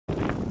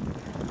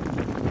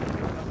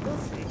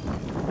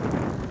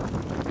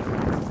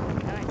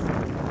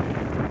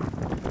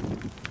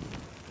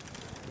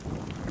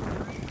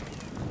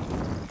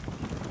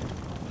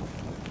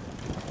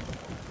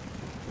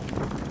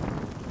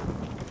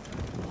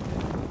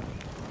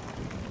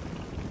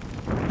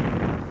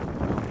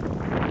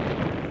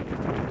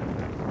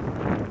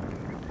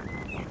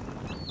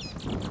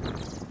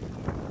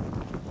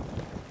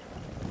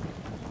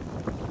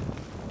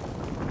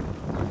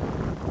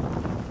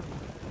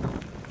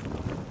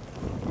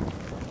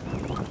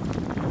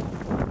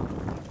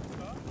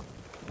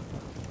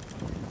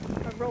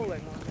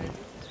rolling one, maybe.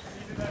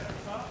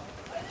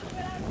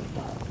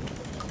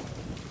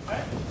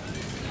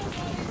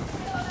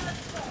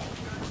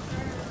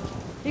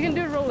 You can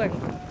do rolling.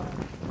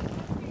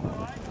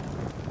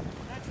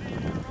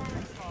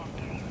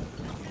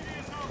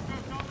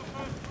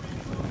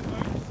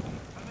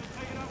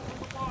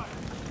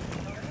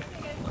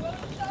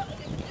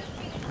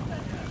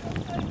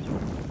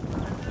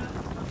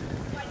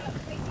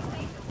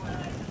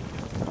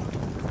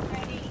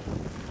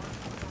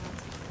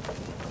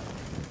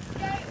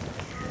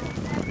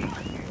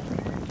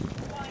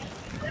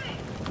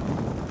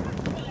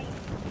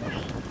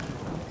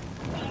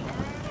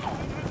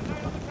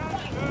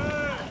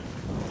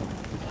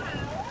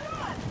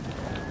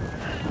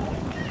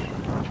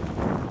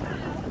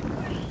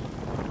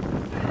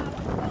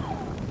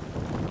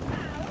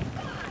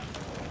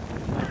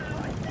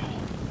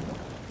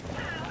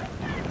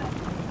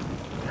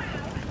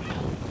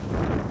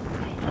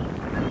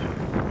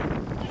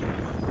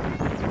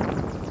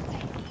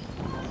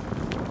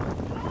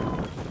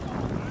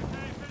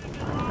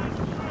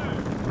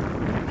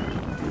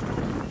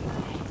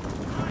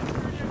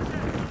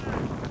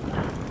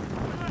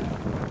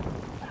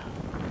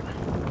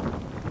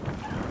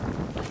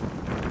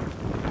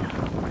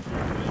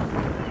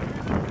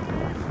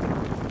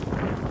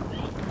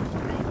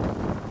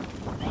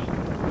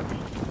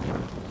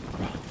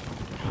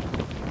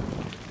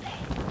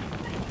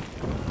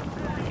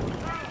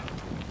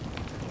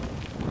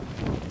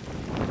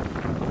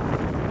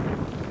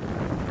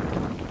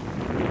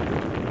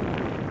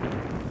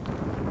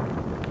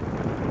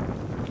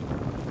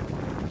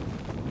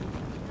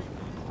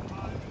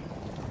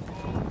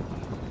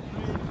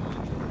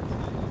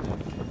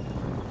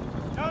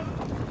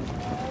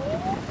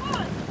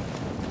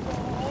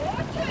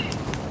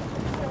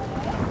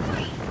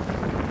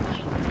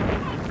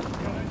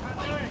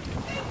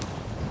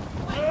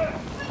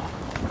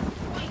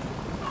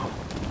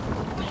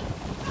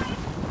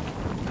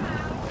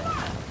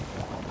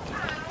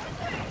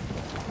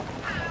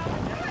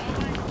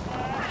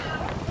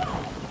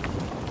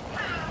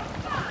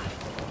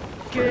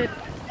 Good.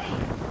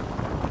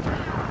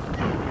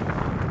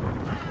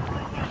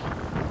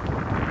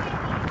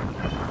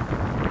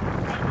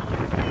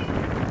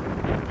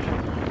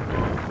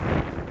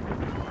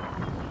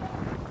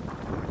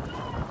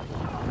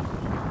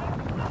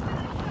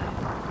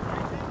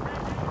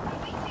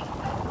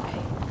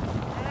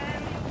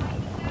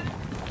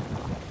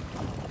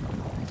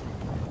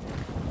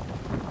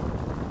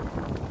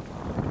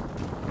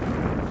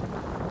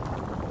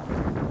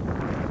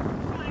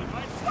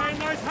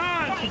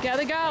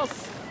 Together,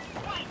 girls.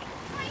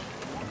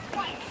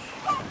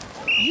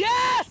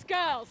 Yes,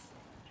 girls.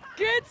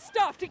 Good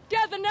stuff.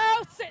 Together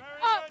now. Sit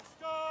Very up. Good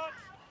start.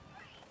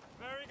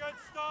 Very good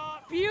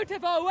start.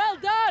 Beautiful. Well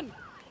done.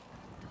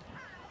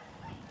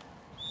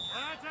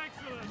 That's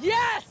excellent.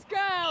 Yes,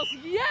 girls.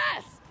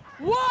 Yes.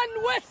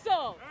 One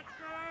whistle.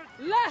 That's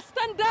good. Less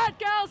than that,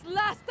 girls.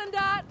 Less than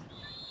that.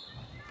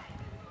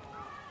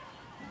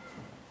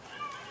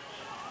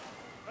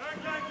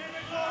 Okay, keep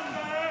it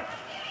longer.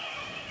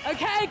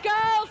 Okay,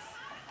 girls.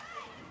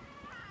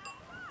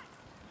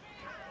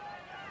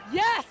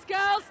 Yes,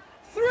 girls.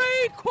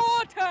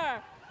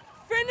 3/4.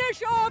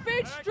 Finish off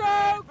each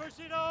stroke. Push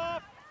it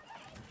off.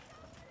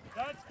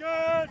 That's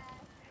good.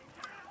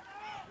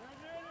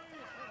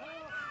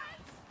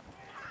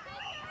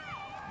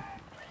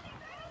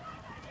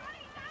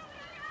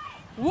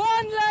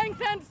 One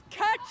length and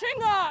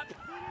catching up.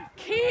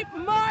 Keep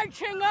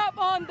marching up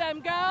on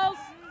them, girls.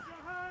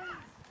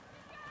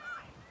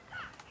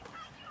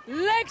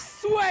 Leg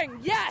swing.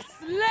 Yes,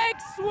 leg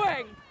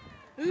swing.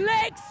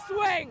 Leg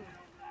swing.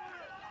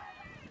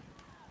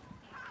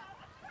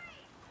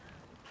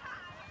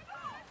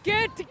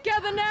 Good,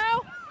 together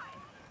now.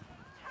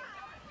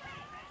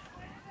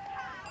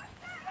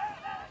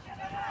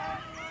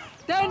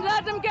 Don't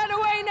let them get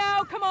away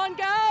now. Come on,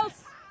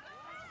 girls.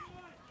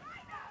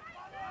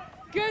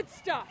 Good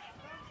stuff.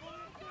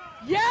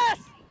 Yes,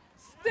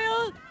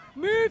 still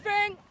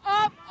moving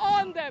up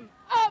on them.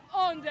 Up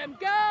on them,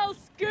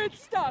 girls. Good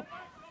stuff.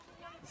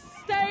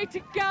 Stay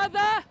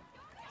together.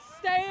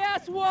 Stay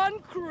as one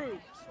crew.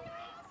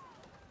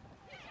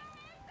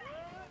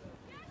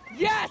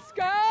 Yes,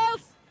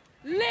 girls.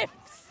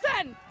 Lift,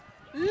 send,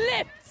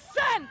 lift,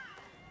 send,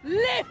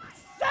 lift,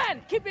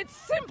 send. Keep it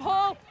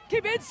simple,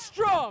 keep it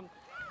strong.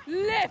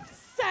 Lift,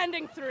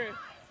 sending through.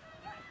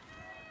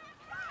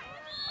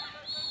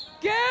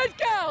 Good,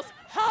 girls.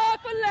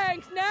 Half a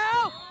length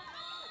now.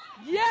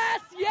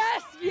 Yes,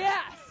 yes,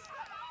 yes.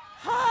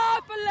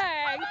 Half a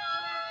length.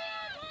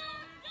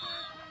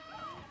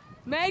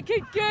 Make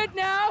it good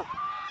now.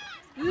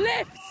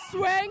 Lift,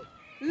 swing,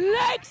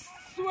 legs,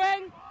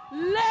 swing,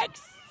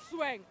 legs,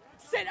 swing.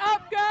 Sit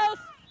up, girls.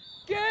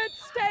 Good,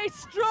 stay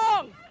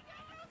strong.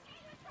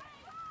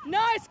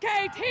 Nice,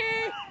 KT.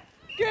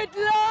 Good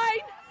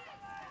line.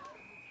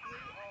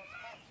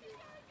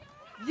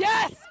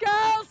 Yes,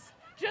 girls.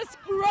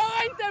 Just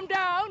grind them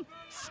down,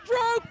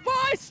 stroke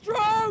by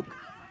stroke.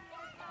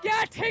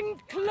 Getting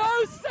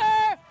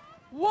closer,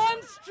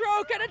 one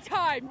stroke at a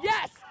time.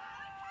 Yes,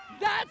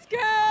 That's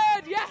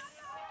good. Yes.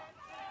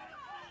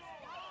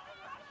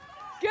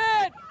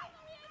 Good.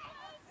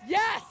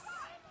 Yes.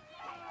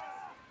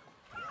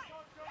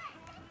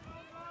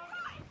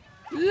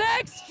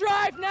 Legs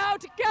drive now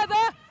together.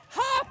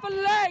 Half a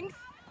length.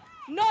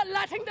 Not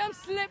letting them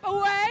slip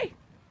away.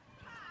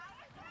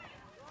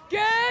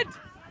 Good.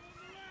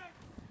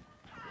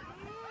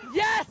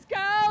 Yes,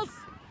 girls.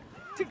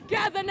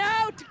 Together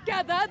now.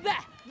 Together. There.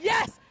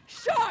 Yes.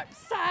 Sharp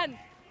sand.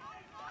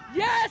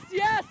 Yes,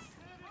 yes.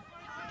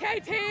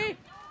 Katie,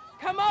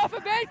 come off a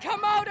bit.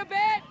 Come out a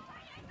bit.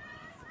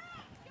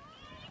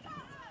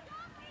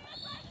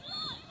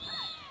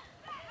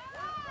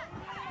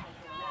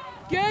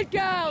 Good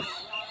girls.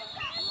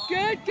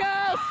 Good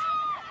girls.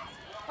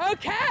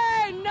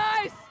 Okay,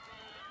 nice.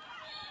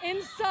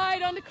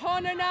 Inside on the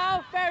corner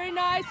now. Very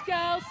nice,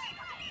 girls.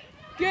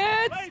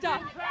 Good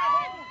stuff.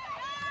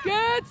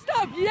 Good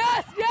stuff.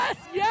 Yes, yes,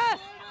 yes.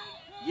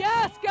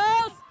 Yes,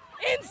 girls.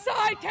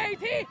 Inside,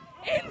 Katie.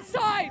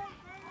 Inside.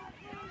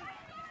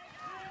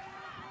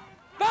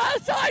 Bow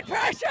side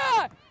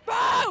pressure.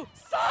 Bow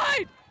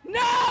side.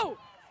 No.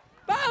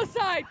 Bow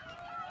side.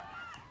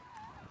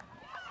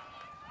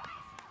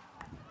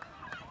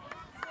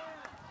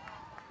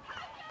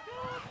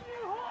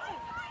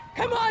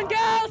 Come on,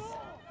 girls.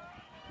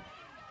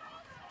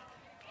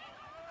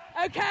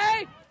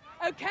 Okay.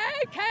 Okay,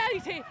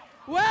 Katie.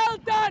 Well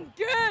done.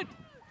 Good.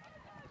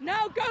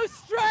 Now go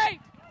straight.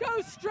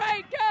 Go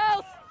straight,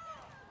 girls.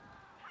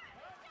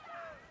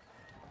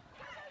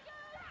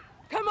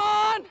 Come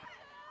on.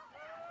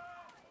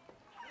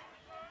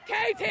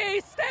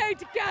 Katie, stay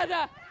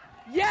together.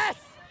 Yes.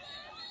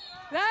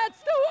 That's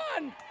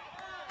the one.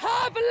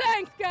 Half a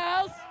length,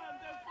 girls.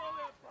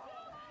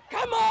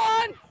 Come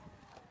on.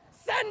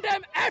 Send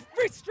them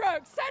every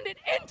stroke. Send it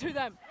into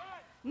them.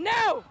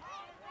 Now.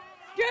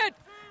 Good.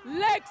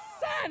 Leg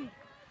sand.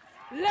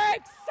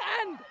 Leg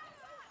sand.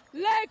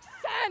 Leg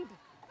sand.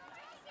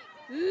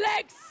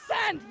 Leg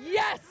sand.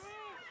 Yes.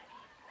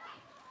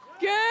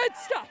 Good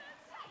stuff.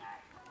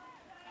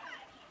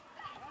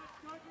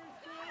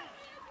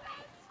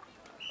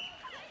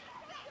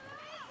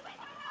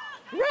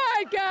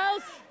 Right,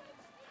 girls.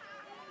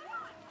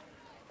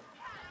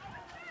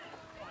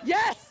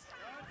 Yes.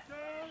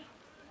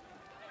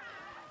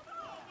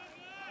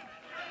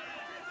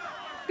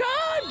 Go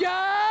on,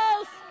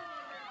 girls.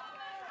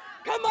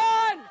 Come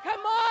on,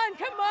 come on,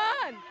 come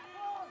on.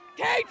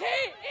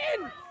 Katie,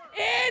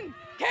 in.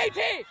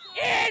 Katie,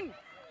 in.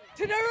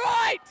 To the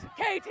right,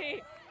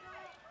 Katie.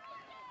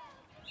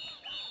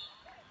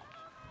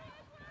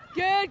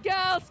 Good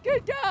girls,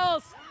 good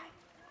girls.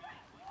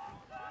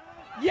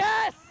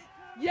 Yes,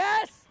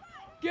 yes,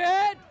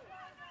 good.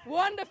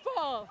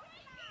 Wonderful.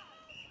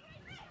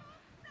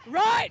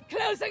 Right,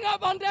 closing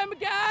up on them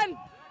again.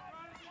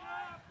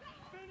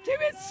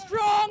 Keep it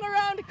strong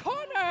around the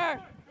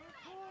corner.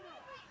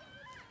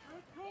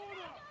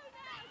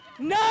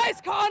 Nice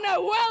corner.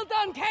 Well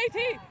done,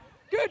 Katie.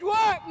 Good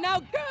work.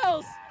 Now,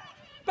 girls,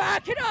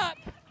 back it up.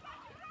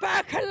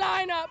 Back a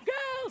line up,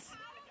 girls.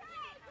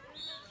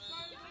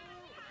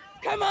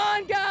 Come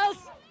on, girls.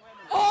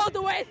 All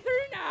the way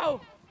through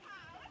now.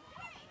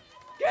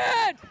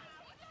 Good.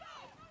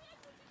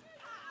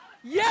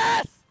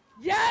 Yes.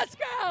 Yes,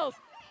 girls.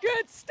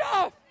 Good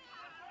stuff.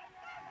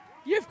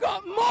 You've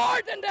got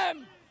more than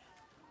them.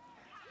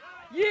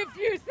 If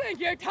you think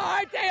you're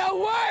tired, they are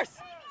worse.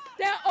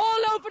 They're all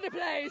over the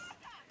place.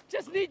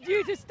 Just need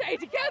you to stay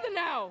together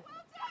now.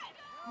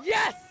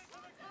 Yes.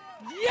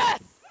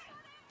 Yes.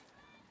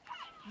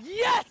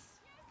 Yes.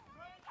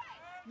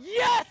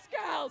 Yes,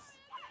 girls.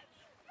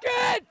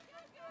 Good.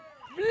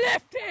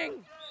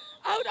 Lifting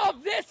out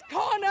of this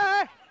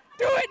corner.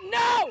 Do it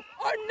now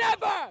or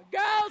never,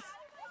 girls.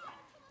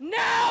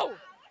 Now.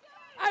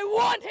 I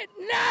want it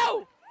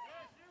now.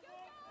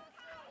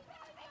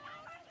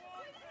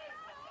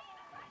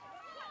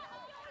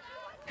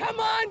 Come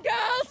on,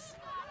 girls.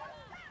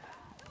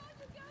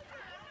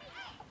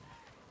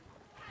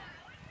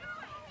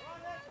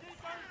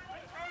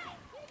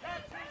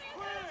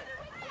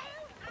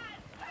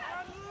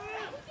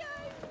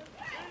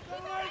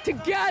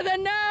 Together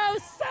now,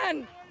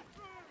 son.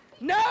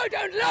 No,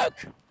 don't look.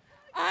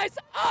 Eyes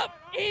up.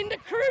 In the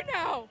crew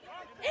now.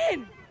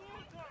 In.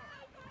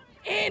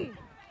 In.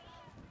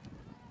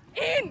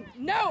 In.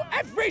 No,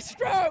 every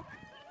stroke.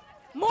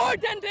 More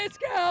than this,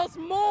 girls.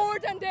 More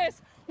than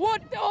this.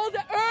 What all the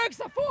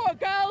ergs are for,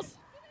 girls.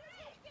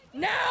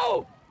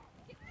 Now.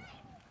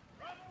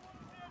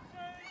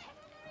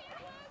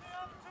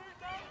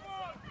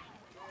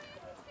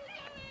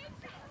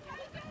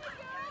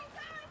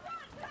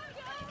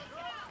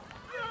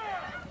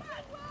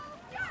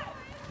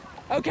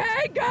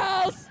 Okay,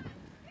 girls.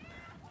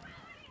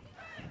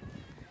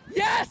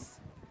 Yes.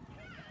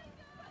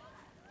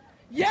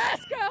 Yes,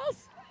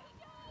 girls.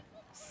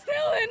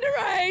 Still in the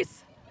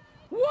race.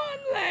 One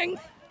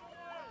length.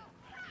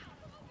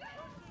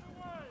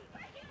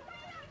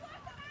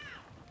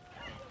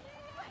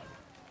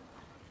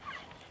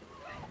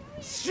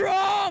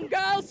 Strong,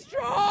 girls,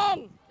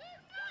 strong.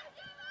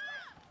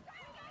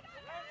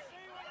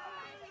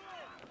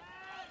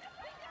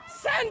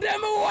 Send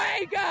them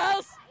away,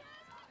 girls!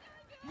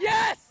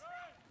 Yes!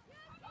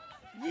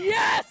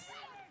 Yes!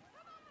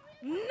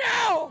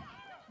 No!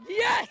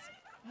 Yes!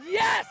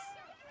 Yes!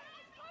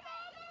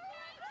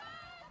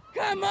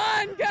 Come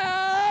on,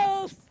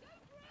 girls!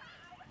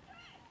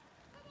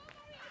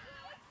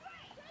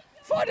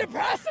 For the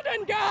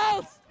president,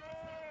 girls!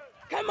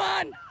 Come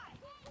on!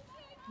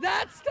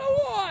 That's the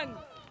one!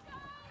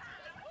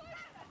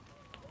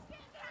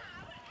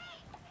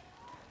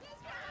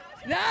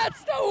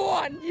 That's the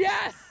one!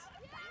 Yes!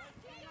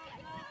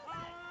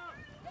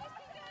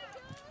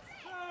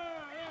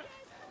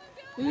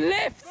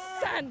 Lift,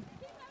 son!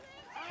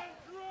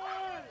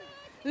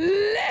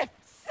 Lift,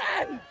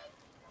 son!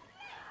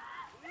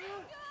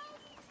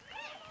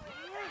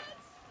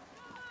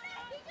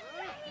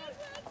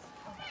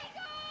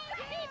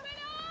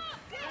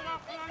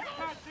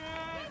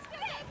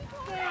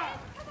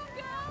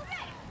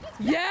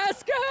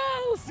 Yes,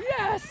 girls!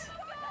 Yes!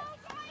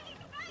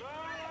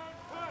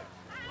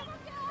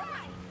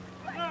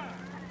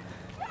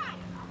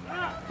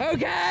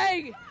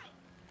 Okay!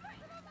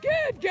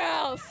 Good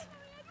girls!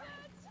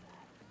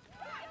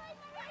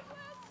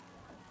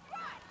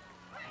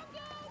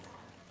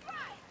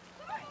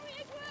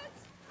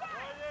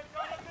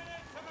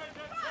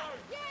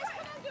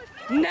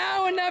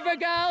 Now or never,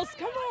 girls!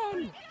 Come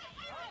on!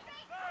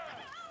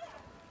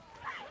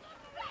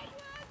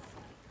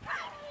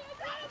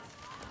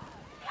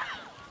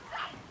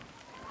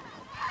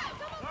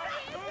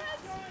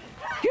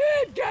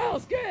 Good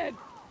girls, good!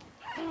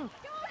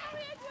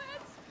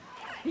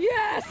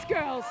 Yes,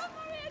 girls!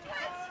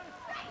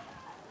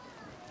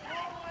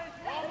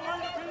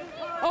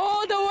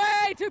 All the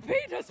way to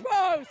Peter's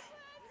Post!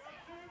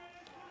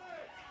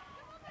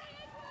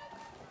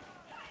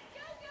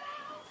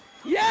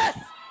 Yes!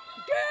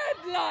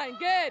 Good line,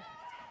 good!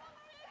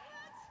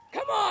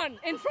 Come on,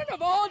 in front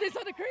of all these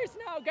other crews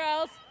now,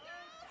 girls!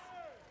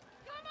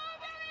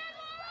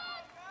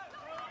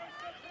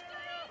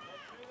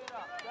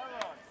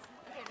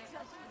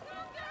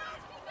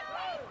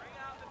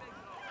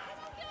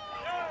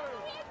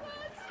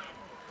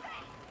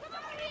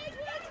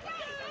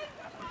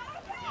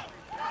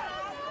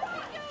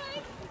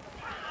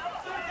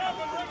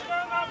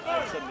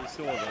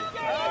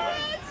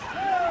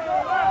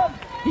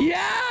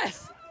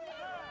 Yes!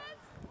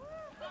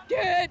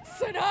 Good,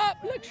 sit up,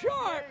 look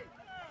sharp!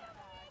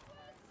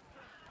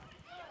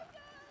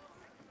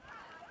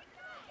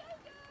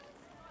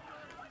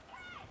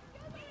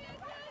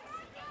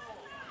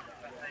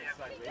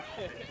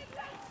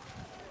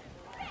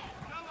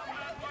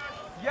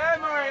 Yeah,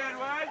 Murray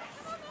Edwards!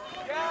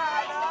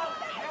 Yeah,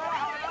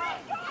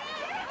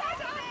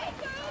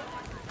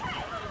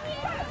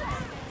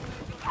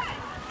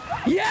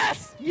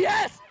 Yes!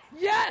 Yes!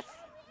 Yes!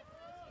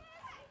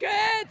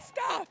 Good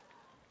stuff!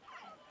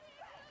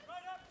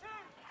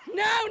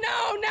 No,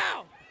 no,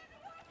 no!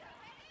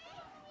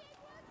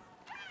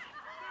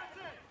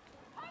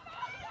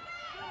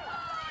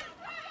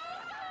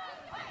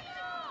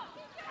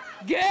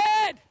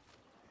 Good!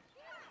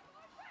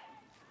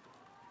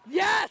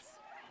 Yes!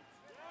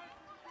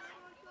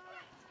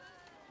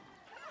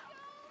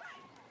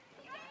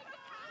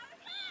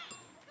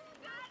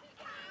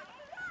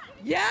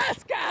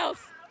 Yes, girls!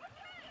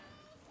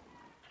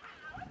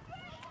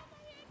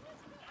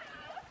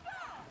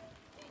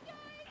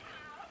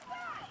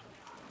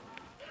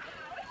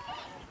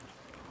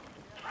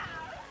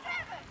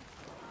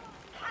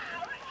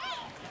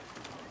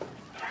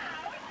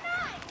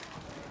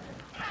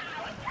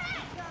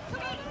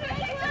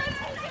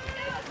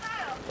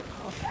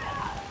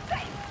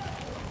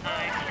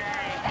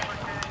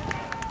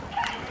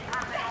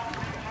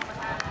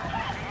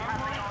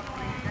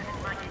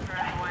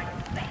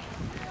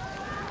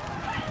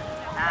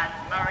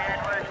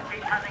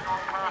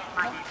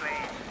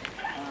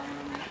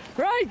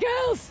 Right,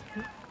 girls!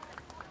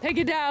 Take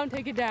it down,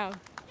 take it down.